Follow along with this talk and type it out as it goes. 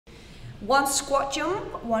1 squat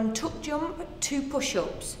jump, 1 tuck jump, 2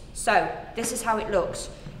 push-ups. So this is how it looks.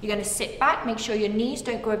 You're going to sit back, make sure your knees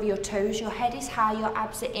don't go over your toes, your head is high, your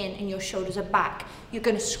abs are in, and your shoulders are back. You're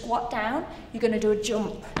going to squat down, you're going to do a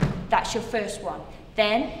jump. That's your first one.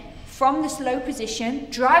 Then, from this low position,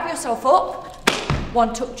 drive yourself up,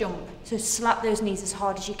 1 tuck jump. So slap those knees as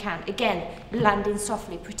hard as you can. Again, landing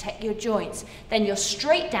softly, protect your joints. Then you're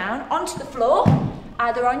straight down onto the floor,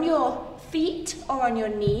 either on your feet or on your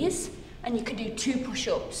knees, and you can do 2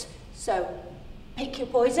 push-ups. So pick your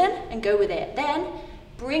poison and go with it. Then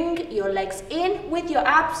bring your legs in with your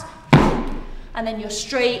abs, and then you're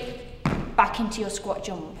straight back into your squat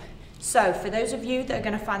jump. So for those of you that are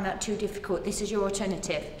going to find that too difficult, this is your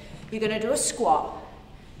alternative. You're going to do a squat,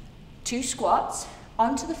 2 squats,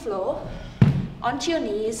 onto the floor, onto your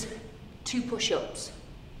knees, 2 push-ups.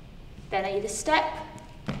 Then either step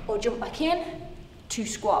or jump back in, 2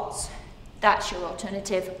 squats. That's your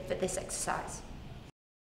alternative for this exercise.